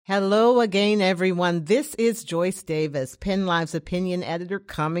Hello again, everyone. This is Joyce Davis, Penn Live's opinion editor,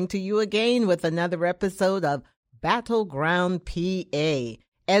 coming to you again with another episode of Battleground PA.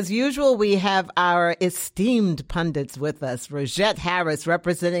 As usual, we have our esteemed pundits with us, Rajette Harris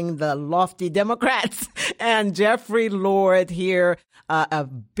representing the lofty Democrats, and Jeffrey Lord here, a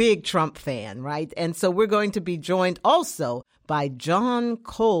big Trump fan, right? And so we're going to be joined also by John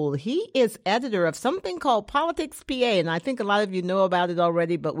Cole. He is editor of something called Politics PA, and I think a lot of you know about it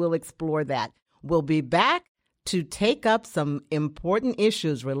already, but we'll explore that. We'll be back to take up some important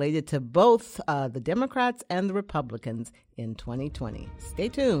issues related to both the Democrats and the Republicans in 2020. Stay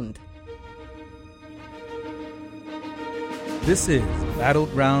tuned. This is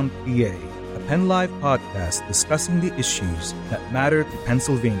Battleground PA, a Penn Live podcast discussing the issues that matter to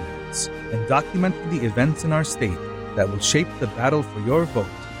Pennsylvanians and documenting the events in our state that will shape the battle for your vote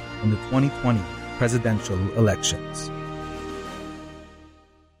in the 2020 presidential elections.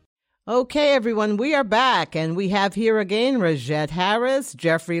 Okay, everyone, we are back, and we have here again Rajette Harris,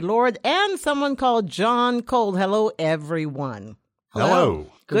 Jeffrey Lord, and someone called John Cole. Hello, everyone. Hello.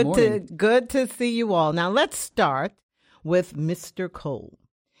 Good to see you all. Now, let's start with Mr. Cole.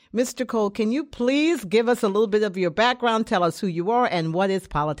 Mr. Cole, can you please give us a little bit of your background, tell us who you are, and what is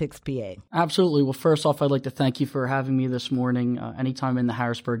Politics PA? Absolutely. Well, first off, I'd like to thank you for having me this morning, anytime in the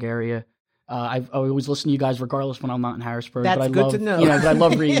Harrisburg area. I always listen to you guys regardless when I'm not in Harrisburg. That's but good to know. But I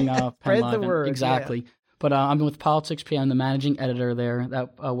love reading Penn Spread Live. the word. Exactly. Yeah. But I'm with Politics PA. I'm the managing editor there.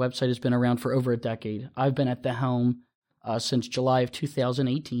 That website has been around for over a decade. I've been at the helm since July of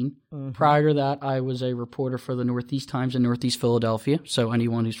 2018. Mm-hmm. Prior to that, I was a reporter for the Northeast Times in Northeast Philadelphia. So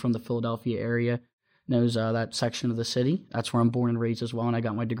anyone who's from the Philadelphia area knows that section of the city. That's where I'm born and raised as well, and I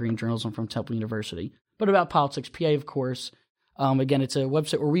got my degree in journalism from Temple University. But about Politics PA, of course, again, it's a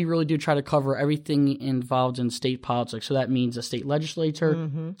website where we really do try to cover everything involved in state politics. So that means the state legislature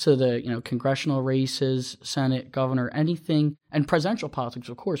to the congressional races, Senate, governor, anything, and presidential politics,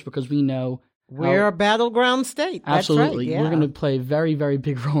 of course, because we know we're a battleground state. Absolutely. That's right, yeah. We're going to play a very, very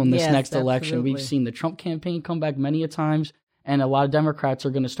big role in this next election. Absolutely. We've seen the Trump campaign come back many a times, and a lot of Democrats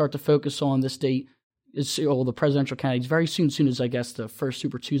are going to start to focus on the state, the presidential candidates very soon as, I guess, the first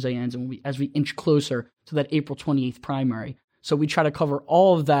Super Tuesday ends, and as we inch closer to that April 28th primary. So we try to cover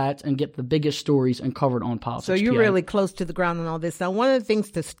all of that and get the biggest stories and covered on Politics So you're PA. really close to the ground on all this. Now, one of the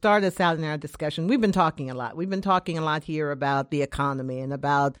things to start us out in our discussion, we've been talking a lot. We've been talking a lot here about the economy and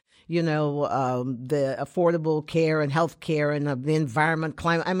about, the affordable care and health care and the environment,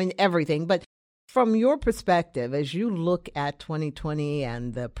 climate, everything. But from your perspective, as you look at 2020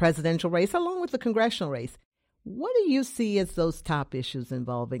 and the presidential race, along with the congressional race, what do you see as those top issues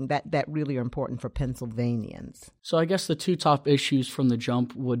involving that really are important for Pennsylvanians? So I guess the two top issues from the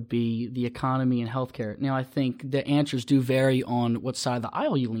jump would be the economy and healthcare. Now, I think the answers do vary on what side of the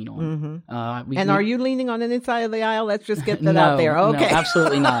aisle you lean on. Mm-hmm. Are you leaning on any side of the aisle? Let's just get that out there. Okay. No,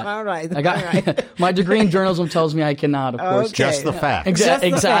 absolutely not. All right. I got my degree in journalism tells me I cannot, of course. Okay. Just the facts.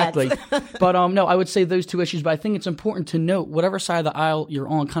 Exactly. But no, I would say those two issues. But I think it's important to note whatever side of the aisle you're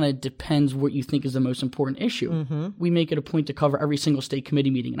on kind of depends what you think is the most important issue. Mm-hmm. We make it a point to cover every single state committee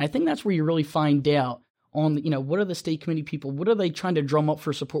meeting. And I think that's where you really find out on, what are the state committee people? What are they trying to drum up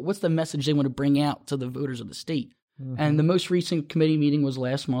for support? What's the message they want to bring out to the voters of the state? Mm-hmm. And the most recent committee meeting was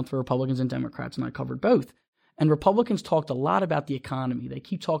last month for Republicans and Democrats, and I covered both. And Republicans talked a lot about the economy. They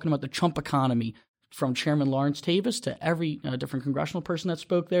keep talking about the Trump economy, from Chairman Lawrence Tavis to every different congressional person that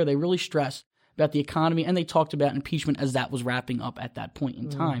spoke there. They really stressed about the economy, and they talked about impeachment as that was wrapping up at that point in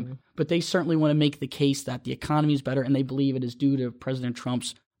time. Mm-hmm. But they certainly want to make the case that the economy is better, and they believe it is due to President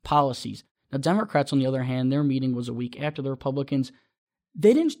Trump's policies. Now, Democrats, on the other hand, their meeting was a week after the Republicans.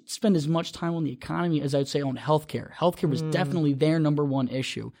 They didn't spend as much time on the economy as I would say on healthcare. Healthcare was definitely their number one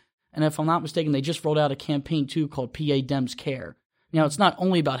issue. And if I'm not mistaken, they just rolled out a campaign, too, called PA Dems Care. Now, it's not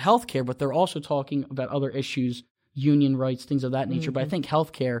only about healthcare, but they're also talking about other issues, union rights, things of that nature. But I think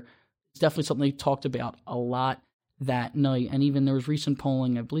healthcare is definitely something they talked about a lot that night. And even there was recent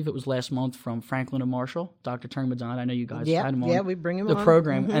polling, I believe it was last month, from Franklin and Marshall, Dr. Terry Madonna. I know you guys had him on we bring him the on.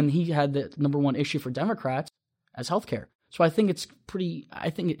 program. Mm-hmm. And he had the number one issue for Democrats as healthcare. So I think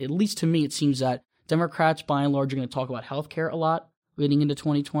at least to me, it seems that Democrats, by and large, are going to talk about healthcare a lot leading into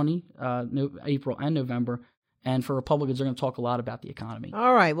 2020, April and November. And for Republicans, they're going to talk a lot about the economy.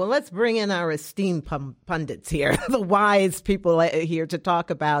 All right. Well, let's bring in our esteemed pundits here, the wise people here to talk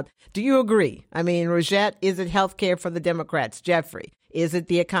about. Do you agree? Rajette, is it health care for the Democrats? Jeffrey, is it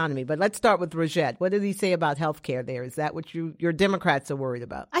the economy? But let's start with Rajette. What did he say about health care there? Is that what your Democrats are worried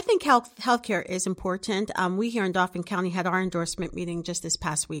about? I think health care is important. We here in Dauphin County had our endorsement meeting just this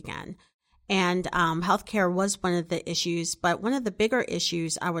past weekend. And healthcare was one of the issues. But one of the bigger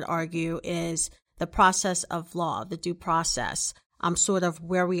issues, I would argue, is the process of law, the due process, sort of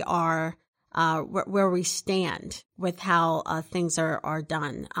where we are, where we stand with how things are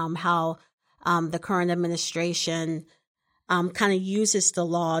done, how the current administration kind of uses the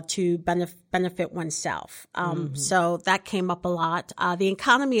law to benefit oneself. So that came up a lot. The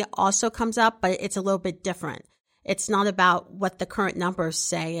economy also comes up, but it's a little bit different. It's not about what the current numbers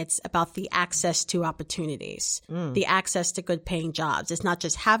say. It's about the access to opportunities, the access to good paying jobs. It's not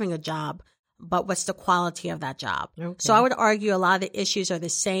just having a job, but what's the quality of that job. Okay. So I would argue a lot of the issues are the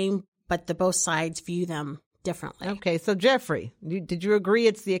same, but both sides view them differently. Okay, so Jeffrey, did you agree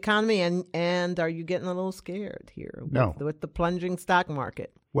it's the economy, and are you getting a little scared here with the plunging stock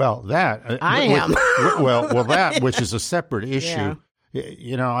market? Well, that I am. well, that which is a separate issue. Yeah.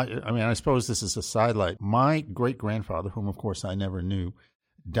 You know, I mean, I suppose this is a sidelight. My great grandfather, whom of course I never knew,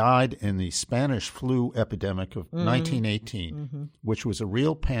 died in the Spanish flu epidemic of 1918, which was a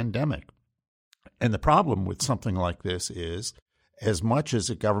real pandemic. And the problem with something like this is, as much as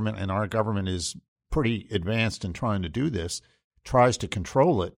a government, and our government is pretty advanced in trying to do this, tries to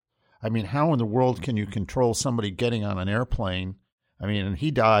control it. I mean, how in the world can you control somebody getting on an airplane? I mean, and he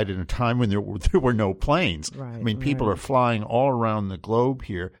died in a time when there were no planes. Right, I mean, people are flying all around the globe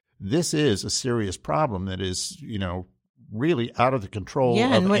here. This is a serious problem that is, you know, really out of the control of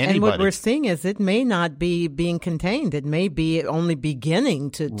anybody. And what we're seeing is it may not be being contained. It may be only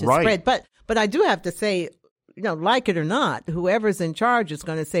beginning to spread. But I do have to say, you know, like it or not, whoever's in charge is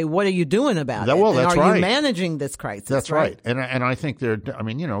going to say, what are you doing about it? Well, that's right. Are you managing this crisis? That's right. And I think I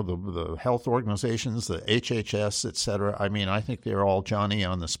mean, you know, the health organizations, the HHS, et cetera, I mean, I think they're all Johnny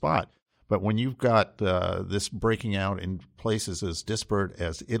on the spot. But when you've got this breaking out in places as disparate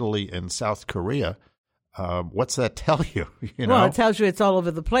as Italy and South Korea, what's that tell you? You know? Well, it tells you it's all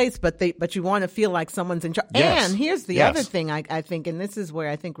over the place, but you want to feel like someone's in charge. Yes. And here's the other thing I think, and this is where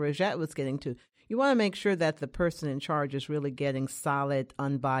I think Rajette was getting to. You want to make sure that the person in charge is really getting solid,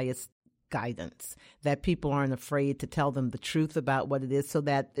 unbiased guidance, that people aren't afraid to tell them the truth about what it is, so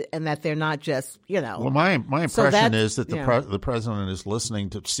that they're not just, you know. Well, my impression is that the president is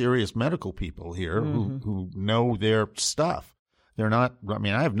listening to serious medical people here who know their stuff. They're not. I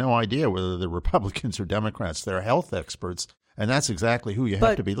mean, I have no idea whether they're Republicans or Democrats. They're health experts. And that's exactly who you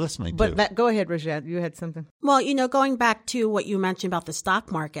have to be listening to. But go ahead, Rajette. You had something. Well, you know, going back to what you mentioned about the stock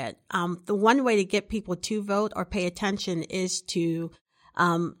market, the one way to get people to vote or pay attention is to,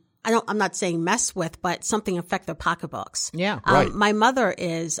 I'm not saying mess with, but something affect their pocketbooks. Yeah, right. My mother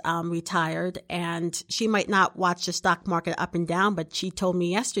is retired, and she might not watch the stock market up and down, but she told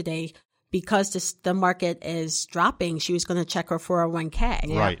me yesterday, because the market is dropping, she was going to check her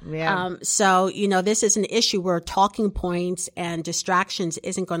 401k. Right. Yeah. So, you know, this is an issue where talking points and distractions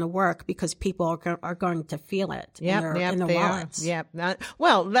isn't going to work because people are going to feel it in their wallets. Yeah.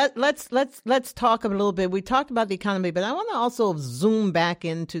 Well, let's talk a little bit. We talked about the economy, but I want to also zoom back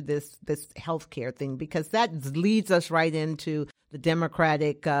into this healthcare thing, because that leads us right into the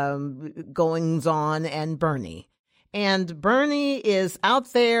Democratic goings on and Bernie. And Bernie is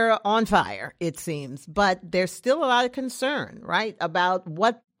out there on fire, it seems, but there's still a lot of concern, right, about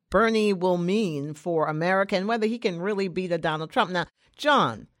what Bernie will mean for America and whether he can really beat a Donald Trump. Now,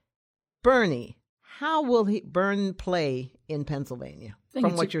 John, Bernie, how will Bernie play in Pennsylvania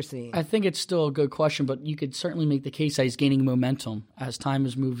from what you're seeing? I think it's still a good question, but you could certainly make the case that he's gaining momentum as time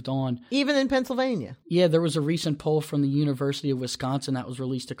has moved on. Even in Pennsylvania? Yeah, there was a recent poll from the University of Wisconsin that was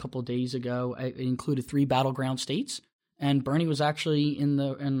released a couple of days ago. It included 3 battleground states, and Bernie was actually in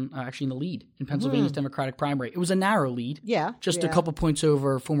the lead in Pennsylvania's Democratic primary. It was a narrow lead, a couple points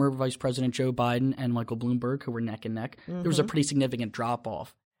over former Vice President Joe Biden and Michael Bloomberg, who were neck and neck. There was a pretty significant drop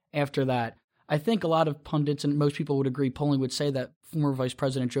off after that. I think a lot of pundits and most people would agree, polling would say that former Vice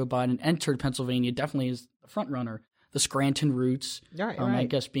President Joe Biden entered Pennsylvania definitely as the front runner. The Scranton roots, I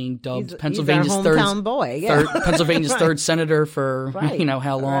guess, being dubbed Pennsylvania's Pennsylvania's third senator for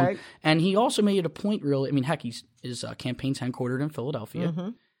how long. Right. And he also made it a point, really. I mean, heck, his campaign's headquartered in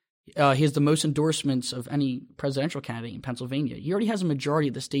Philadelphia. He has the most endorsements of any presidential candidate in Pennsylvania. He already has a majority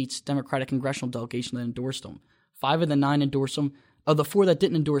of the state's Democratic congressional delegation that endorsed him. 5 of the 9 endorsed him. Of the 4 that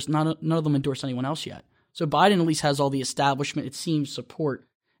didn't endorse, none of them endorsed anyone else yet. So Biden at least has all the establishment, it seems, support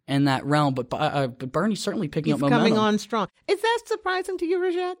in that realm. But Bernie's certainly picking up momentum. He's coming on strong. Is that surprising to you,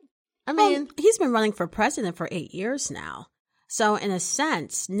 Rajette? I mean, he's been running for president for 8 years now. So in a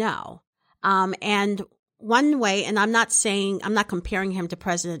sense, no. And one way, and I'm not comparing him to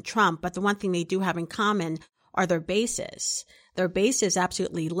President Trump, but the one thing they do have in common are their bases. Their bases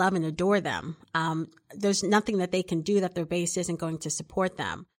absolutely love and adore them. There's nothing that they can do that their base isn't going to support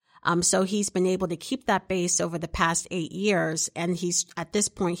them. So he's been able to keep that base over the past 8 years. And at this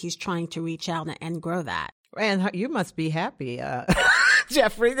point, he's trying to reach out and grow that. And you must be happy,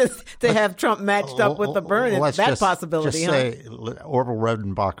 Jeffrey, to have Trump matched up with the Bernie. Let's that possibility, just say Orville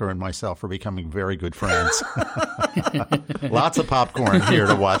Redenbacher and myself are becoming very good friends. Lots of popcorn here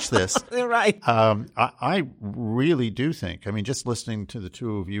to watch this. Right. I really do think, I mean, just listening to the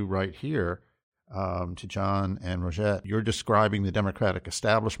two of you right here, to John and Rogette, you're describing the Democratic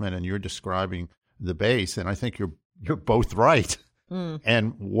establishment and you're describing the base, and I think you're both right.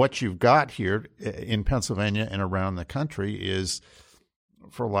 And what you've got here in Pennsylvania and around the country is,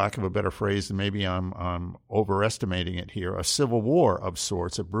 for lack of a better phrase, and maybe I'm overestimating it here, a civil war of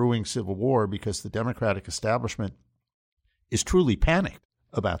sorts, a brewing civil war, because the Democratic establishment is truly panicked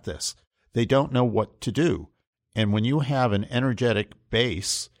about this. They don't know what to do. And when you have an energetic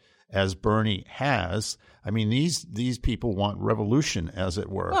base, as Bernie has, I mean, these people want revolution, as it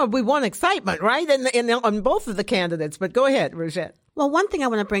were. Well, we want excitement, right? And on both of the candidates. But go ahead, Rogette. Well, one thing I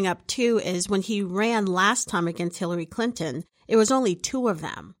want to bring up, too, is when he ran last time against Hillary Clinton, it was only 2 of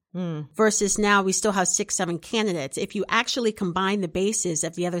them. Versus now we still have 6, 7 candidates. If you actually combine the bases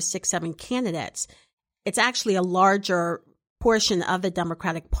of the other 6, 7 candidates, it's actually a larger portion of the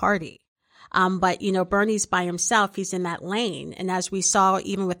Democratic Party. But, Bernie's by himself. He's in that lane. And as we saw,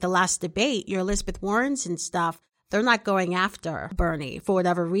 even with the last debate, your Elizabeth Warrens and stuff, they're not going after Bernie for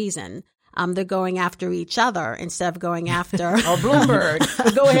whatever reason. They're going after each other instead of going after or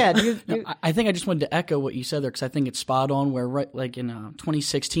Bloomberg. Go ahead. I think I just wanted to echo what you said there, because I think it's spot on. Where like in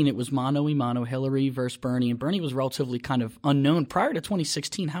 2016, it was mano a mano, Hillary versus Bernie, and Bernie was relatively kind of unknown prior to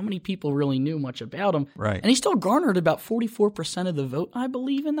 2016. How many people really knew much about him? Right. And he still garnered about 44% of the vote, I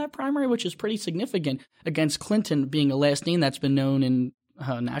believe, in that primary, which is pretty significant against Clinton being a last name that's been known in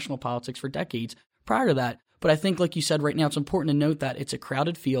national politics for decades prior to that. But I think, like you said, right now it's important to note that it's a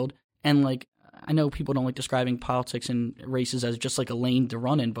crowded field. And I know people don't like describing politics and races as just like a lane to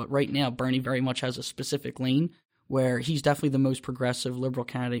run in, but right now Bernie very much has a specific lane where he's definitely the most progressive liberal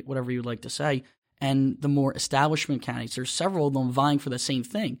candidate, whatever you'd like to say, and the more establishment candidates. There's several of them vying for the same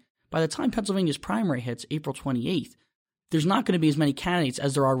thing. By the time Pennsylvania's primary hits April 28th, there's not going to be as many candidates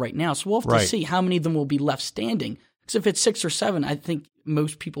as there are right now. So we'll have to see how many of them will be left standing. Because if it's 6 or 7, I think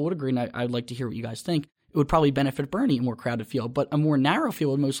most people would agree, and I'd like to hear what you guys think. It would probably benefit Bernie, a more crowded field, but a more narrow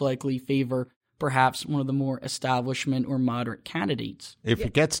field would most likely favor perhaps one of the more establishment or moderate candidates. If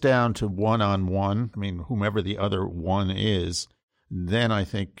it gets down to one-on-one, I mean, whomever the other one is, then I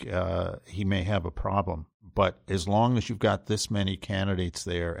think he may have a problem. But as long as you've got this many candidates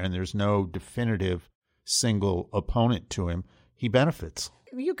there and there's no definitive single opponent to him, he benefits.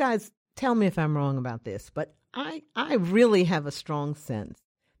 You guys tell me if I'm wrong about this, but I really have a strong sense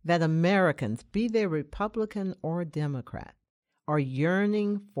that Americans, be they Republican or Democrat, are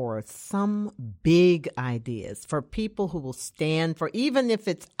yearning for some big ideas, for people who will stand for, even if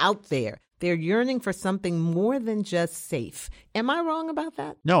it's out there, they're yearning for something more than just safe. Am I wrong about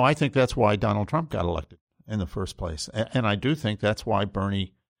that? No, I think that's why Donald Trump got elected in the first place. And I do think that's why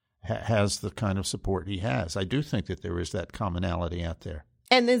Bernie has the kind of support he has. I do think that there is that commonality out there.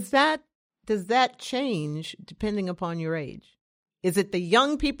 And does that change depending upon your age? Is it the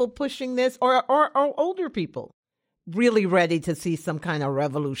young people pushing this or older people really ready to see some kind of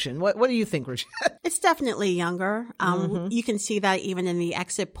revolution? What do you think, Rogette? It's definitely younger. You can see that even in the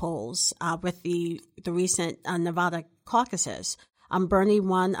exit polls with the recent Nevada caucuses. Bernie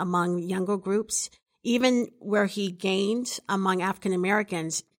won among younger groups. Even where he gained among African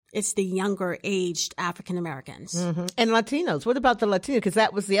Americans, it's the younger aged African Americans. And Latinos. What about the Latinos? Because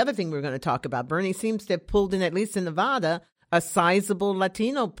that was the other thing we were going to talk about. Bernie seems to have pulled in, at least in Nevada, a sizable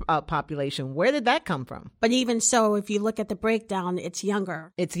Latino population. Where did that come from? But even so, if you look at the breakdown, it's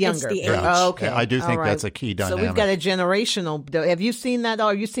younger. It's younger. It's the age. Okay. I do think that's a key dynamic. So we've got a generational. Have you seen that?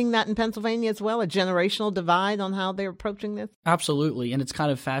 Are you seeing that in Pennsylvania as well? A generational divide on how they're approaching this? Absolutely. And it's kind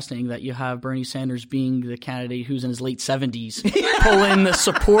of fascinating that you have Bernie Sanders being the candidate who's in his late 70s, pulling the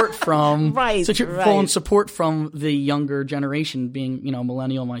support from pulling support from the younger generation, being,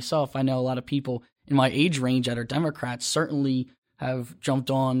 millennial myself. I know a lot of people in my age range that are Democrats certainly have jumped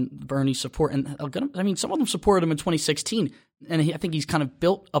on Bernie's support. And some of them supported him in 2016. And I think he's kind of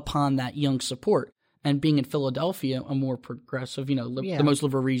built upon that young support. And being in Philadelphia, a more progressive, the most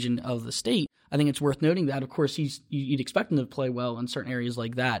liberal region of the state, I think it's worth noting that, of course, you'd expect him to play well in certain areas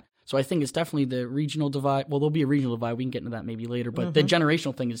like that. So I think it's definitely the regional divide. Well, there'll be a regional divide. We can get into that maybe later. But the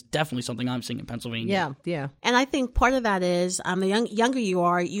generational thing is definitely something I'm seeing in Pennsylvania. Yeah. And I think part of that is the younger you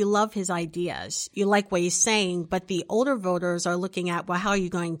are, you love his ideas. You like what he's saying. But the older voters are looking at, well, how are you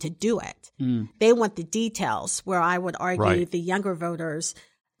going to do it? They want the details, where I would argue the younger voters,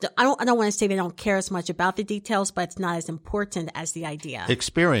 I don't want to say they don't care as much about the details, but it's not as important as the idea.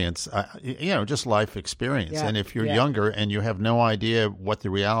 Experience, just life experience. Yeah. And if you're younger and you have no idea what the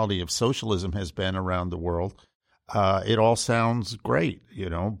reality of socialism has been around the world, it all sounds great,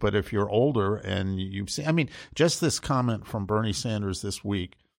 But if you're older and you've seen, just this comment from Bernie Sanders this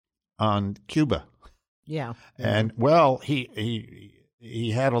week on Cuba. Yeah. And,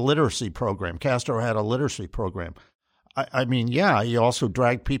 he had a literacy program. Castro had a literacy program. He also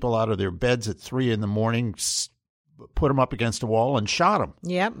dragged people out of their beds at 3 a.m, put them up against a wall and shot them.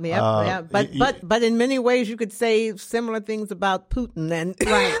 Yep. But in many ways, you could say similar things about Putin, and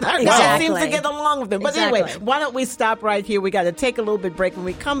Exactly. seems to get along with him. But Exactly. anyway, why don't we stop right here? We got to take a little bit break. When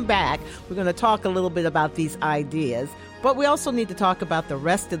we come back, we're going to talk a little bit about these ideas. But we also need to talk about the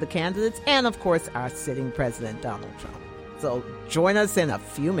rest of the candidates and, of course, our sitting president, Donald Trump. So join us in a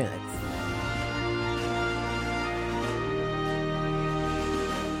few minutes.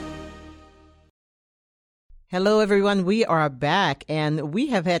 Hello, everyone. We are back, and we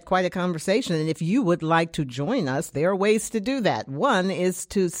have had quite a conversation. And if you would like to join us, there are ways to do that. One is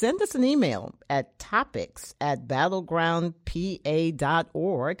to send us an email at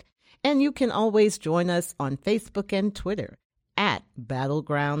topics@battlegroundpa.org. And you can always join us on Facebook and Twitter at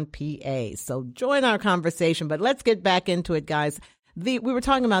Battleground PA. So join our conversation. But let's get back into it, guys. We were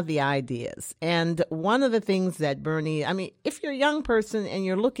talking about the ideas, and one of the things that Bernie, if you're a young person and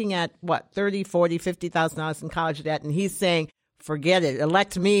you're looking at $30,000, $40,000, $50,000 in college debt, and he's saying, forget it,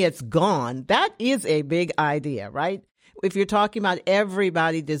 elect me, it's gone. That is a big idea, right? If you're talking about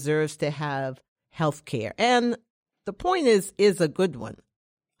everybody deserves to have health care, and the point is a good one.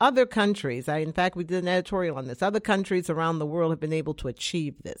 Other countries, in fact, we did an editorial on this. Other countries around the world have been able to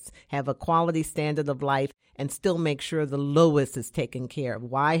achieve this, have a quality standard of life, and still make sure the lowest is taken care of.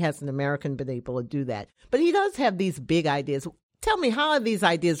 Why hasn't American been able to do that? But he does have these big ideas. Tell me, how are these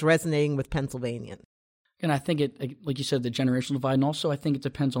ideas resonating with Pennsylvanians? And I think it, like you said, the generational divide, and also I think it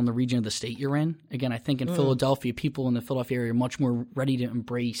depends on the region of the state you're in. Again, I think in Philadelphia, people in the Philadelphia area are much more ready to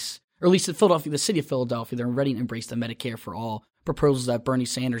embrace, or at least in Philadelphia, the city of Philadelphia, they're ready to embrace the Medicare for all proposals that Bernie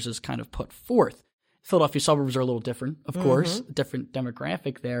Sanders has kind of put forth. Philadelphia suburbs are a little different, of course, different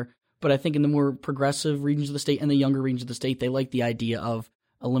demographic there. But I think in the more progressive regions of the state and the younger regions of the state, they like the idea of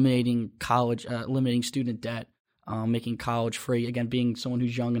eliminating college, eliminating student debt, making college free. Again, being someone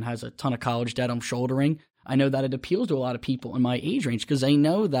who's young and has a ton of college debt I'm shouldering, I know that it appeals to a lot of people in my age range because they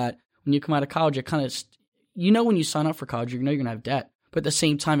know that when you come out of college, it kind of, when you sign up for college, you're going to have debt. But at the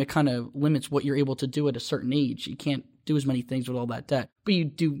same time, it kind of limits what you're able to do at a certain age. You can't do as many things with all that debt. But you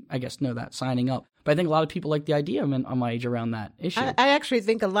do, I guess, know that signing up. But I think a lot of people like the idea on my age around that issue. I actually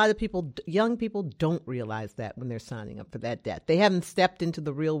think a lot of people, young people, don't realize that when they're signing up for that debt. They haven't stepped into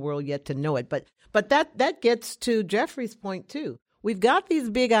the real world yet to know it. But that gets to Jeffrey's point, too. We've got these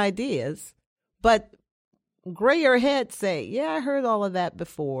big ideas, but grayer heads say, yeah, I heard all of that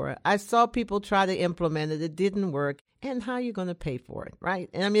before. I saw people try to implement it. It didn't work. And how are you going to pay for it, right?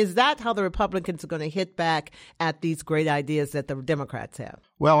 And is that how the Republicans are going to hit back at these great ideas that the Democrats have?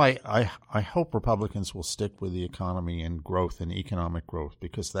 Well, I hope Republicans will stick with the economy and growth and economic growth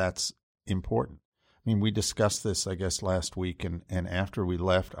because that's important. We discussed this, I guess, last week, and after we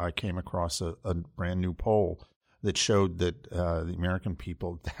left, I came across a brand new poll that showed that the American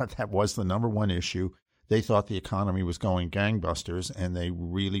people, that was the number one issue. They thought the economy was going gangbusters, and they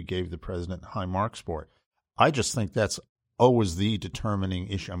really gave the president high marks for it. I just think that's always the determining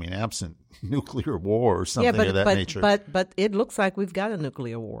issue. absent nuclear war or something of that nature. But it looks like we've got a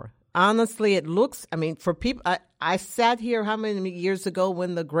nuclear war. Honestly, it looks, for people, I sat here how many years ago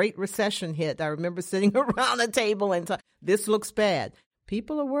when the Great Recession hit. I remember sitting around a table and this looks bad.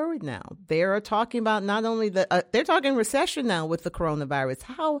 People are worried now. They are talking about not only they're talking recession now with the coronavirus.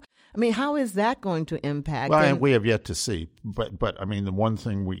 How is that going to impact? Well, we have yet to see. But the one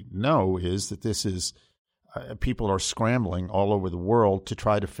thing we know is that this is, people are scrambling all over the world to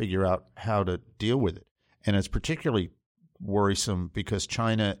try to figure out how to deal with it. And it's particularly worrisome because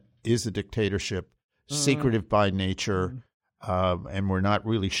China is a dictatorship, secretive by nature, and we're not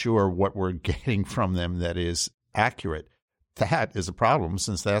really sure what we're getting from them that is accurate. That is a problem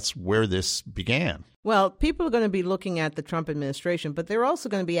since that's where this began. Well, people are going to be looking at the Trump administration, but they're also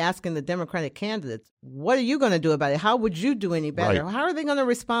going to be asking the Democratic candidates, what are you going to do about it? How would you do any better? Right. How are they going to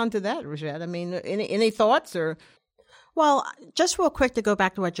respond to that, Rashad? Any thoughts? Well, just real quick to go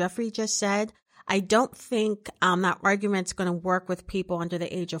back to what Jeffrey just said, I don't think that argument's going to work with people under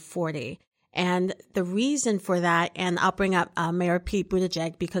the age of 40. And the reason for that, and I'll bring up Mayor Pete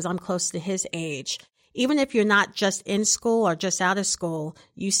Buttigieg because I'm close to his age. Even if you're not just in school or just out of school,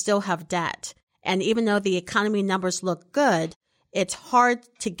 you still have debt. And even though the economy numbers look good, it's hard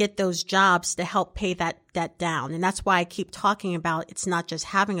to get those jobs to help pay that debt down. And that's why I keep talking about it's not just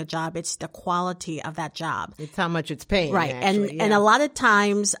having a job, it's the quality of that job. It's how much it's paying. Right. Actually, And a lot of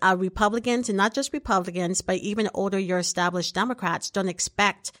times Republicans, and not just Republicans, but even older, your established Democrats don't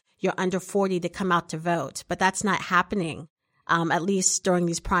expect you're under 40 to come out to vote. But that's not happening. At least during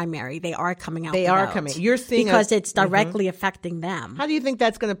these primary, they are coming out. They are coming. You're seeing because it's directly affecting them. How do you think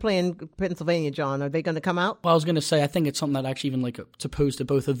that's going to play in Pennsylvania, John? Are they going to come out? Well, I was going to say, I think it's something that actually even like to pose to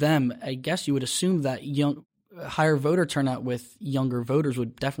both of them. I guess you would assume that higher voter turnout with younger voters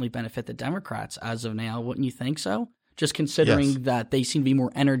would definitely benefit the Democrats as of now. Wouldn't you think so? Just considering that they seem to be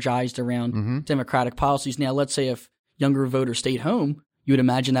more energized around Democratic policies. Now, let's say if younger voters stayed home, you would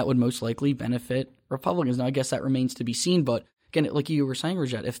imagine that would most likely benefit Republicans. Now, I guess that remains to be seen, but again, like you were saying,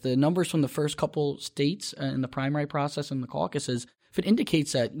 Rajette, if the numbers from the first couple states in the primary process and the caucuses, if it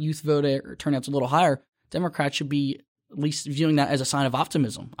indicates that youth voter turnout's a little higher, Democrats should be at least viewing that as a sign of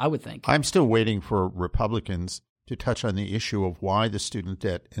optimism, I would think. I'm still waiting for Republicans to touch on the issue of why the student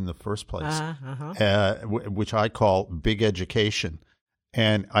debt in the first place, which I call big education.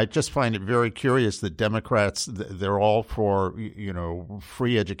 And I just find it very curious that Democrats, they're all for,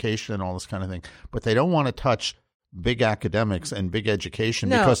 free education and all this kind of thing, but they don't want to touch big academics and big education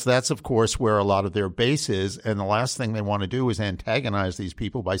because that's, of course, where a lot of their base is. And the last thing they want to do is antagonize these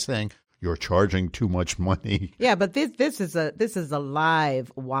people by saying, you're charging too much money. Yeah, but this is a live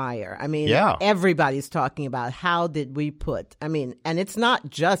wire. I mean, everybody's talking about how did we and it's not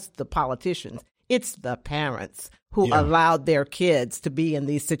just the politicians. It's the parents who allowed their kids to be in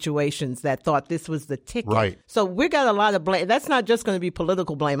these situations that thought this was the ticket. Right. So we got a lot of blame. That's not just going to be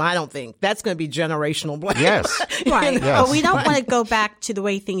political blame, I don't think. That's going to be generational blame. Yes. Right. Yes. But we don't want to go back to the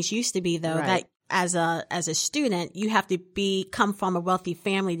way things used to be, though, Right. that as a student, you have to come from a wealthy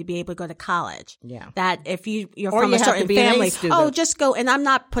family to be able to go to college. Yeah. That if you're Or from you a have to certain be an A family, student. just go. And I'm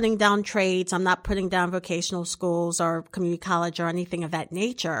not putting down trades. I'm not putting down vocational schools or community college or anything of that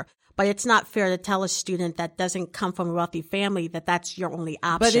nature. But it's not fair to tell a student that doesn't come from a wealthy family that that's your only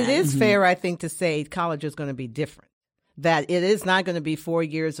option. But it is fair, I think, to say college is going to be different. That it is not going to be 4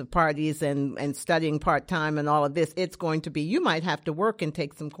 years of parties and studying part-time and all of this. It's going to be, you might have to work and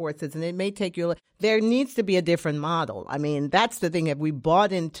take some courses, and it may take you, there needs to be a different model. I mean, that's the thing. If we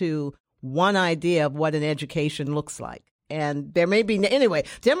bought into one idea of what an education looks like, and there may be, anyway,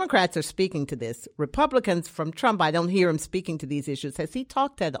 Democrats are speaking to this. Republicans from Trump, I don't hear him speaking to these issues. Has he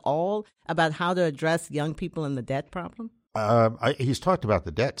talked at all about how to address young people and the debt problem? He's talked about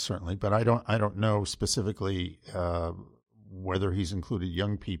the debt, certainly, but I don't know specifically whether he's included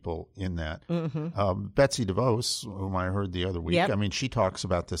young people in that. Betsy DeVos, whom I heard the other week, I mean, she talks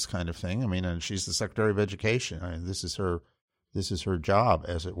about this kind of thing. I mean, and she's the Secretary of Education. I mean, this is her job,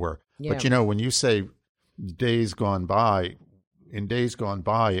 as it were. Yeah. But when you say days gone by,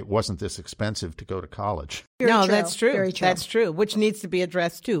 it wasn't this expensive to go to college. That's true. Very true. That's true, which needs to be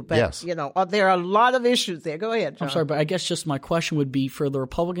addressed too. But, there are a lot of issues there. Go ahead, John. I'm sorry, but I guess just my question would be for the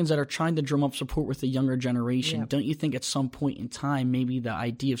Republicans that are trying to drum up support with the younger generation, don't you think at some point in time maybe the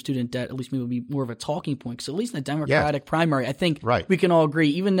idea of student debt at least maybe would be more of a talking point? Because at least in the Democratic primary, I think we can all agree,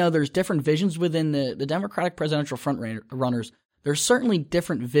 even though there's different visions within the Democratic presidential front runners, there's certainly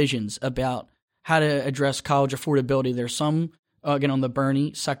different visions about how to address college affordability. There's some again, on the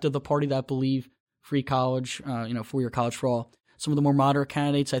Bernie sector of the party that believe free college, 4-year college for all. Some of the more moderate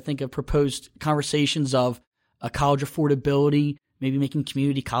candidates, I think, have proposed conversations of college affordability, maybe making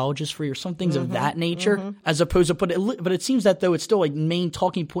community colleges free or some things of that nature, as opposed to, but it seems that though it's still a main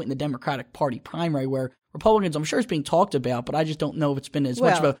talking point in the Democratic Party primary where Republicans, I'm sure it's being talked about, but I just don't know if it's been as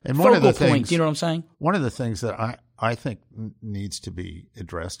much of a focal point. Do you know what I'm saying? One of the things that I think needs to be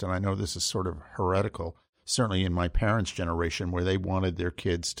addressed, and I know this is sort of heretical, certainly in my parents' generation where they wanted their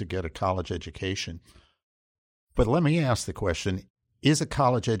kids to get a college education. But let me ask the question, is a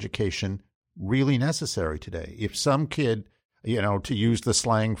college education really necessary today? If some kid, to use the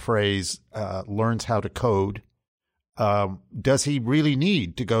slang phrase, learns how to code, does he really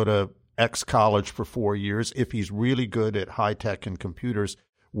need to go to X college for 4 years if he's really good at high tech and computers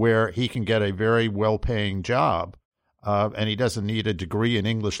where he can get a very well-paying job? And he doesn't need a degree in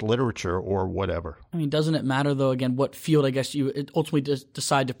English literature or whatever. I mean, doesn't it matter though? Again, what field I guess you ultimately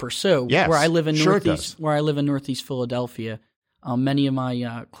decide to pursue? Yes, where I live in Northeast Philadelphia, many of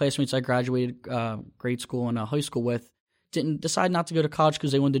my classmates I graduated grade school and high school with didn't decide not to go to college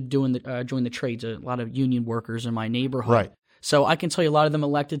because they wanted to join the trades. A lot of union workers in my neighborhood, right? So I can tell you a lot of them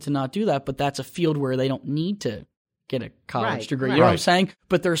elected to not do that, but that's a field where they don't need to get a college degree. You know what I'm saying?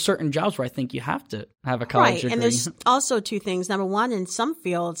 But there are certain jobs where I think you have to have a college degree. And there's also two things. Number one, in some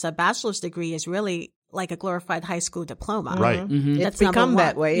fields, a bachelor's degree is really like a glorified high school diploma. Right. Mm-hmm. It's become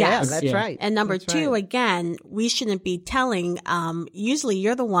that way. Yes. Yeah, that's right. And number That's two, right. again, we shouldn't be telling, usually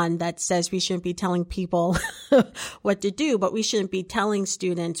you're the one that says we shouldn't be telling people what to do, but we shouldn't be telling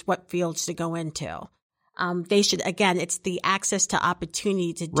students what fields to go into. They should, again, it's the access to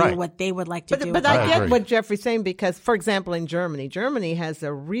opportunity to do Right. what they would like to do. But with I their get agree. what Jeffrey's saying because, for example, in Germany has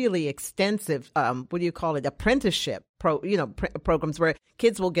a really extensive, apprenticeship programs where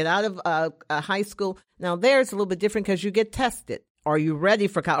kids will get out of high school. Now, there it's a little bit different because you get tested. Are you ready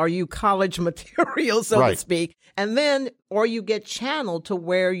for college? Are you college material, so to Right. speak? And then, or you get channeled to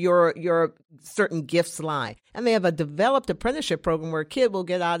where your certain gifts lie. And they have a developed apprenticeship program where a kid will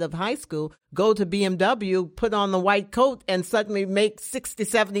get out of high school, go to BMW, put on the white coat, and suddenly make $60,000,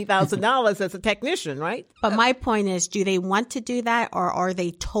 $70,000 as a technician, right? But my point is, do they want to do that or are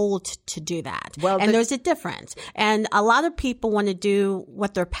they told to do that? Well, and there's a difference. And a lot of people want to do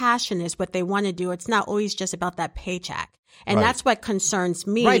what their passion is, what they want to do. It's not always just about that paycheck. And Right. that's what concerns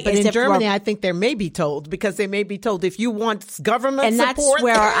me. Right, but is in if we're- Germany, I think they may be told because they may be told if you want government and support. that's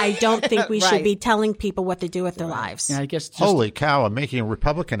where I don't think we should Right. be telling people what to do with their lives. And I guess just, Holy cow, I'm making a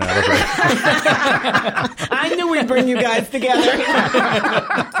Republican out of it. I knew we'd bring you guys together.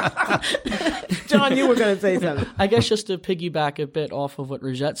 John, you were going to say something. I guess just to piggyback a bit off of what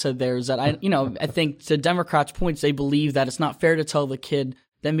Rajette said there is that I think to Democrats' points, they believe that it's not fair to tell the kid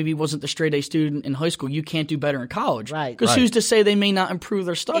that maybe wasn't the straight A student in high school, you can't do better in college. Right. Because Right. who's to say they may not improve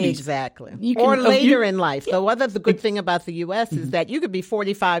their studies? Exactly. You can- Or you- later in life. The good thing about the U.S. is that you could be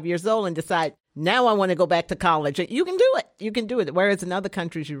 45 years old and decide, now I want to go back to college. You can do it. You can do it. Whereas in other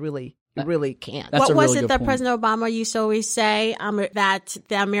countries, you really can't. That's What a was really it good that point. President Obama used to always say? That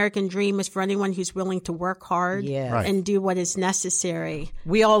the American dream is for anyone who's willing to work hard Yes. Right. and do what is necessary.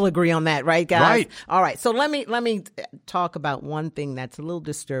 We all agree on that, right, guys? Right. All right. So let me talk about one thing that's a little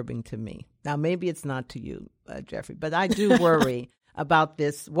disturbing to me. Now, maybe it's not to you, Jeffrey, but I do worry about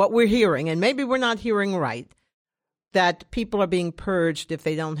this, what we're hearing, and maybe we're not hearing right, that people are being purged if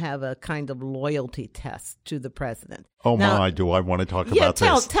they don't have a kind of loyalty test to the president. Oh, Now, my, do I want to talk Yeah, about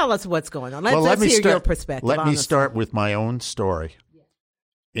this? tell us what's going on. Well, Let's let me hear start, your perspective. Let me honestly. start with my own story.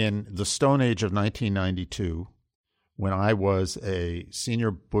 In the Stone Age of 1992, when I was a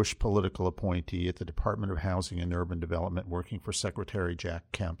senior Bush political appointee at the Department of Housing and Urban Development working for Secretary Jack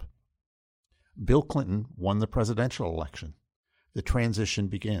Kemp, Bill Clinton won the presidential election. The transition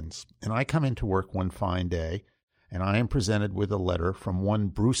begins. And I come into work one fine day, and I am presented with a letter from one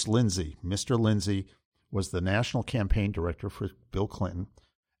Bruce Lindsay. Mr. Lindsay was the national campaign director for Bill Clinton,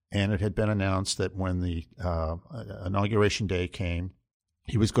 and it had been announced that when the inauguration day came,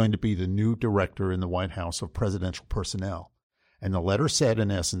 he was going to be the new director in the White House of presidential personnel. And the letter said,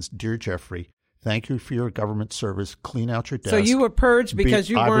 in essence, Dear Jeffrey, thank you for your government service. Clean out your desk. So you were purged because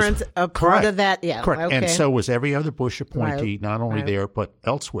you I was- weren't a part Correct. of that? Yeah. Correct. Okay. And so was every other Bush appointee, Right. not only Right. there, but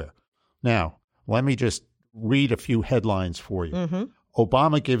elsewhere. Now, let me just read a few headlines for you. Mm-hmm.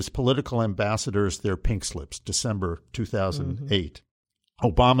 Obama gives political ambassadors their pink slips, December 2008.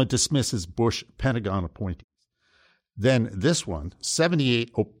 Obama dismisses Bush Pentagon appointees. Then this one,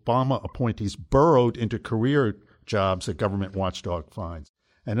 78 Obama appointees burrowed into career jobs that government watchdog finds.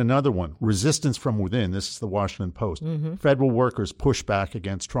 And another one, resistance from within. This is the Washington Post. Federal workers push back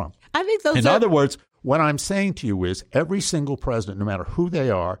against Trump. I think those In are other words, what I'm saying to you is every single president, no matter who they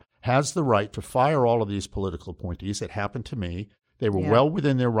are, has the right to fire all of these political appointees. It happened to me. They were well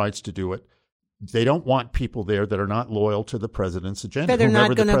within their rights to do it. They don't want people there that are not loyal to the president's agenda. that are whomever not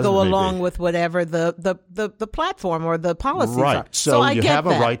the going to go president may along be. with whatever the platform or the policies are. Right. So I you get have a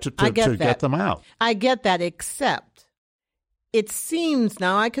that. right to I get get that. them out. I get that, except it seems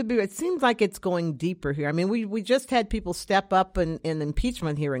now it seems like it's going deeper here. I mean, we just had people step up in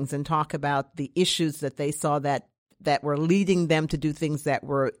impeachment hearings and talk about the issues that they saw that were leading them to do things that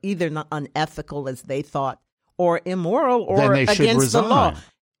were either not unethical as they thought or immoral or Then they should against the law. resign.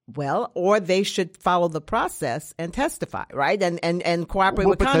 Well, or they should follow the process and testify, right? And cooperate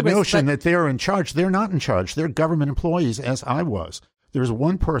with But Congress. the notion But- that they're in charge, they're not in charge. They're government employees, as I was. There's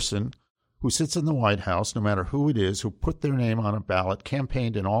one person who sits in the White House, no matter who it is, who put their name on a ballot,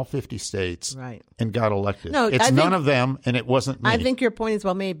 campaigned in all 50 states, Right. and got elected. No, it's I none think- of them, and it wasn't me. I think your point is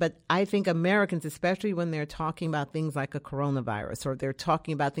well made, but I think Americans, especially when they're talking about things like a coronavirus or they're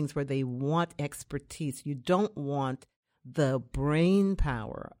talking about things where they want expertise, you don't want the brain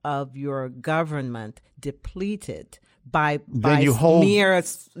power of your government depleted by you hold- mere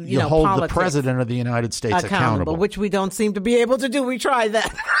you hold politics the president of the United States accountable. which we don't seem to be able to do. We tried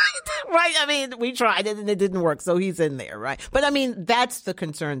that, right? I mean, we tried it and it didn't work, so he's in there, right? But I mean, that's the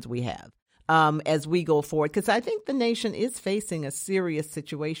concerns we have as we go forward, because I think the nation is facing a serious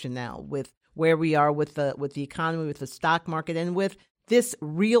situation now with where we are with the economy, with the stock market, and with this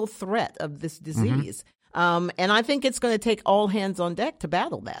real threat of this disease. And I think it's going to take all hands on deck to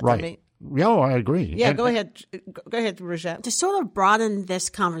battle that. Right. I mean, I agree. Yeah, go ahead. Go ahead, Rajette. To sort of broaden this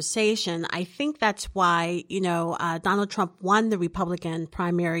conversation, I think that's why, Donald Trump won the Republican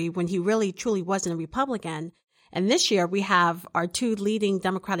primary when he really truly wasn't a Republican. And this year we have our two leading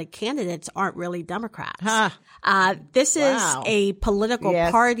Democratic candidates aren't really Democrats. This is a political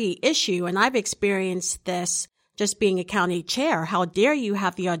party issue, and I've experienced this just being a county chair. How dare you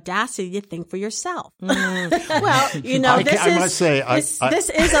have the audacity to think for yourself? Well, this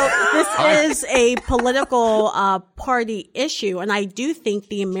is a political party issue, and I do think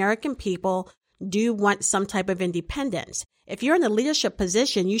the American people do want some type of independence. If you're in a leadership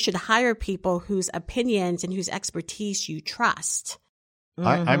position, you should hire people whose opinions and whose expertise you trust.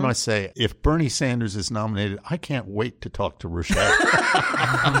 I must say, if Bernie Sanders is nominated, I can't wait to talk to Rajette.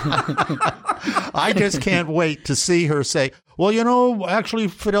 I just can't wait to see her say, well, actually,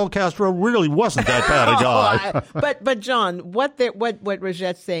 Fidel Castro really wasn't that bad a guy. But John, what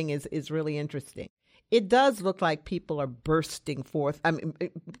Rajette's saying is really interesting. It does look like people are bursting forth. I mean,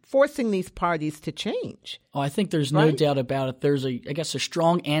 forcing these parties to change. Oh, I think there's no doubt about it. There's a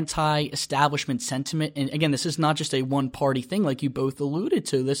strong anti-establishment sentiment. And again, this is not just a one-party thing like you both alluded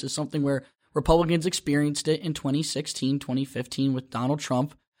to. This is something where Republicans experienced it in 2016, 2015 with Donald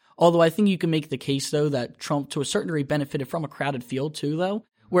Trump. Although I think you can make the case, though, that Trump to a certain degree benefited from a crowded field, too, though.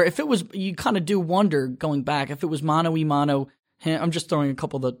 Where if it was, you kind of do wonder going back, if it was mano-a-mano, I'm just throwing a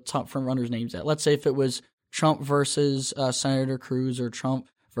couple of the top front runners' names out. Let's say if it was Trump versus Senator Cruz or Trump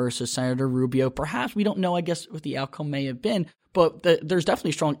versus Senator Rubio, perhaps we don't know, I guess, what the outcome may have been. But there's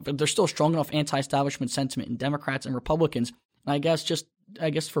still strong enough anti-establishment sentiment in Democrats and Republicans. And I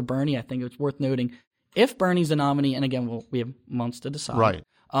guess for Bernie, I think it's worth noting, if Bernie's the nominee, and again, we have months to decide. Right.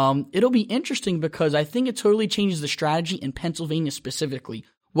 It'll be interesting because I think it totally changes the strategy in Pennsylvania specifically.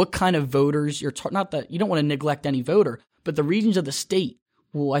 What kind of voters not that you don't want to neglect any voter, but the regions of the state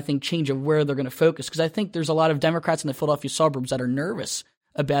will, I think, change of where they're going to focus. Because I think there's a lot of Democrats in the Philadelphia suburbs that are nervous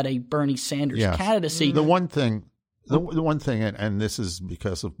about a Bernie Sanders candidacy. The one thing, and this is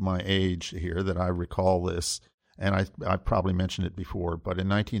because of my age here that I recall this, and I probably mentioned it before, but in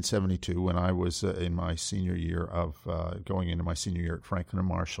 1972, when I was in my senior year going into my senior year at Franklin and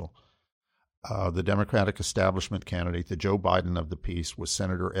Marshall, the Democratic establishment candidate, the Joe Biden of the piece, was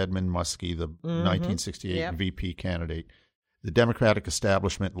Senator Edmund Muskie, the 1968 VP candidate. The Democratic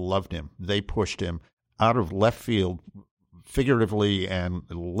establishment loved him. They pushed him out of left field, figuratively and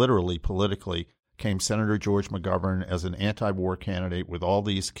literally politically, came Senator George McGovern as an anti-war candidate with all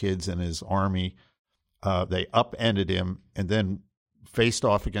these kids in his army. They upended him and then faced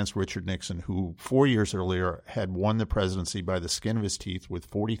off against Richard Nixon, who 4 years earlier had won the presidency by the skin of his teeth with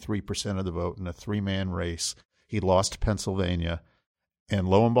 43% of the vote in a three-man race. He lost Pennsylvania. And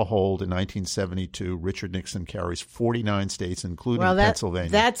lo and behold, in 1972, Richard Nixon carries 49 states, including Pennsylvania.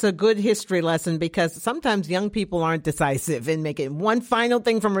 That's a good history lesson because sometimes young people aren't decisive in making one final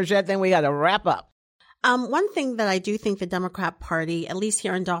thing from Rajette, then we got to wrap up. One thing that I do think the Democrat Party, at least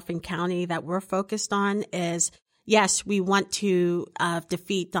here in Dauphin County, that we're focused on is, yes, we want to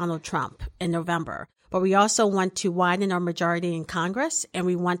defeat Donald Trump in November, but we also want to widen our majority in Congress, and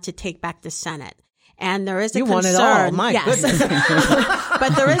we want to take back the Senate. And there is a concern. You want it all, my goodness.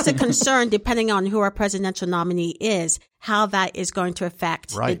 But there is a concern, depending on who our presidential nominee is, how that is going to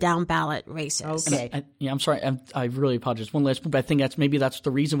affect the down ballot races. Okay. I'm sorry. I really apologize. One last point, but I think that's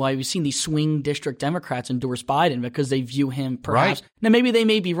the reason why we've seen these swing district Democrats endorse Biden, because they view him perhaps. Right. Now, maybe they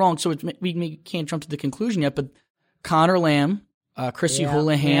may be wrong, so we can't jump to the conclusion yet, but Connor Lamb, Chrissy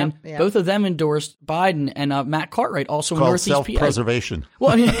Houlihan, both of them endorsed Biden, and Matt Cartwright also in Northeast PA. Self-preservation.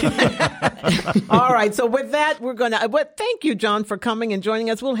 Well, all right. So with that, we're going to thank you, John, for coming and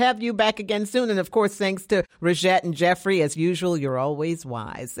joining us. We'll have you back again soon. And of course, thanks to Rajette and Jeffrey. As usual, you're always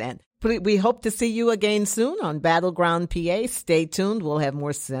wise. And we hope to see you again soon on Battleground PA. Stay tuned. We'll have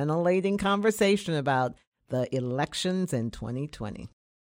more scintillating conversation about the elections in 2020.